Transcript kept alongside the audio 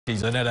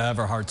Zanetta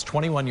Everhart's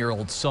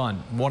 21-year-old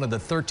son, one of the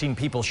 13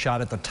 people shot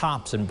at the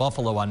Tops in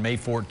Buffalo on May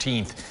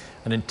 14th.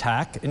 An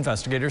attack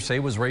investigators say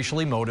was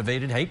racially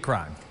motivated hate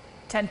crime.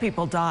 10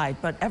 people died,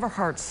 but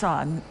Everhart's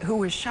son, who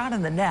was shot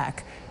in the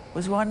neck,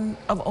 was one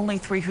of only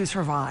 3 who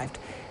survived.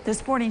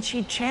 This morning,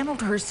 she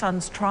channeled her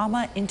son's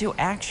trauma into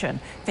action,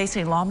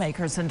 facing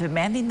lawmakers and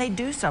demanding they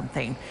do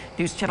something.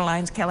 News Channel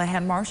 9's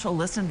Callahan Marshall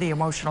listened to the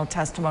emotional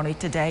testimony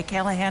today.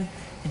 Callahan,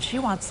 and she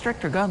wants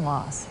stricter gun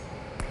laws.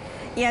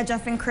 Yeah,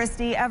 Jeff and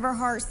Christy,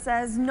 Everhart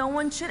says no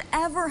one should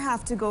ever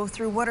have to go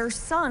through what her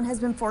son has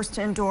been forced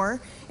to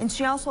endure. And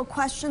she also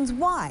questions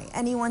why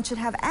anyone should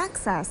have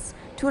access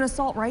to an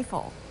assault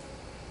rifle.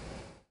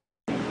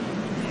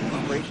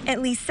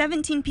 At least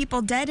 17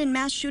 people dead in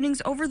mass shootings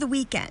over the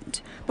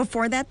weekend.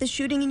 Before that, the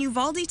shooting in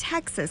Uvalde,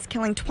 Texas,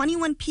 killing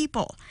 21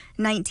 people,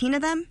 19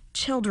 of them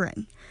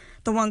children.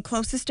 The one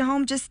closest to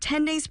home just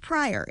 10 days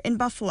prior in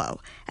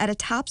Buffalo at a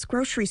Tops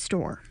grocery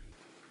store.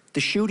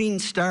 The shooting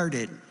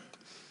started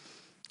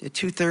at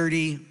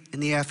 2:30 in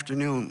the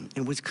afternoon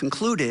and was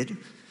concluded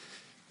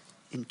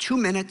in 2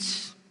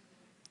 minutes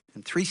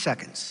and 3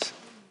 seconds.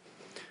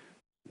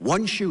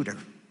 One shooter,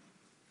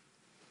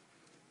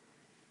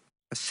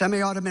 a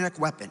semi-automatic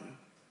weapon,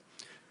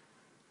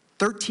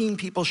 13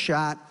 people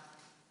shot,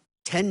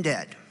 10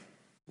 dead,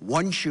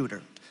 one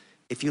shooter.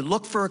 If you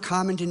look for a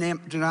common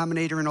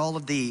denominator in all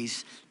of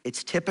these,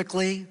 it's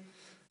typically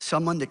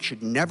someone that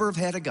should never have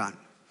had a gun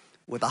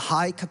with a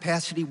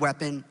high-capacity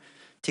weapon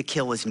to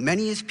kill as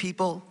many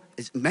people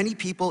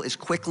as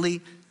quickly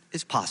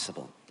as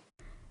possible.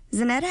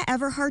 Zanetta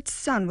Everhart's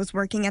son was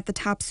working at the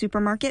Tops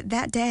supermarket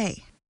that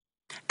day.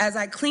 As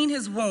I clean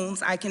his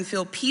wounds, I can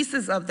feel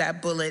pieces of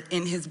that bullet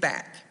in his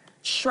back.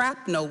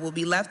 Shrapnel will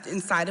be left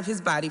inside of his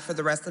body for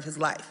the rest of his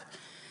life.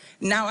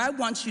 Now I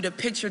want you to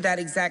picture that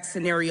exact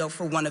scenario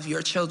for one of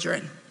your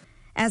children.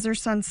 As her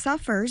son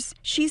suffers,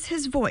 she's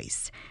his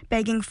voice,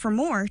 begging for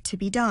more to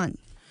be done.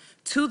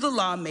 To the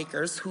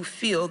lawmakers who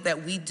feel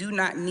that we do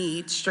not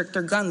need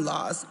stricter gun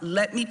laws,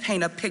 let me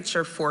paint a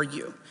picture for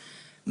you.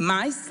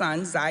 My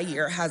son,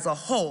 Zaire, has a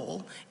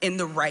hole in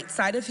the right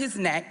side of his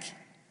neck,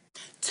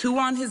 2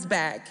 on his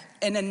back,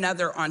 and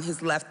another on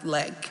his left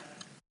leg,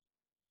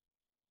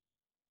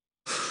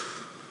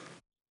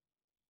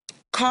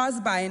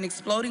 caused by an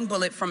exploding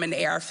bullet from an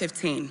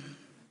AR-15.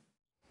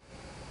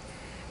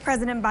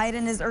 President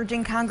Biden is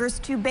urging Congress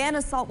to ban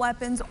assault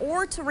weapons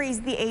or to raise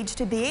the age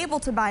to be able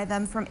to buy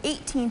them from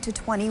 18 to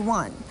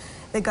 21.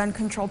 The gun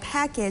control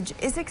package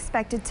is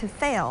expected to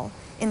fail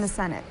in the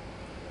Senate.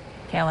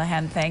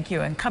 Callahan, thank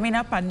you. And coming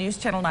up on News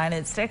Channel 9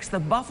 at 6,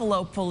 the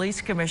Buffalo Police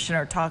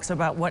Commissioner talks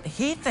about what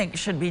he thinks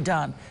should be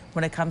done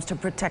when it comes to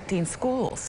protecting schools.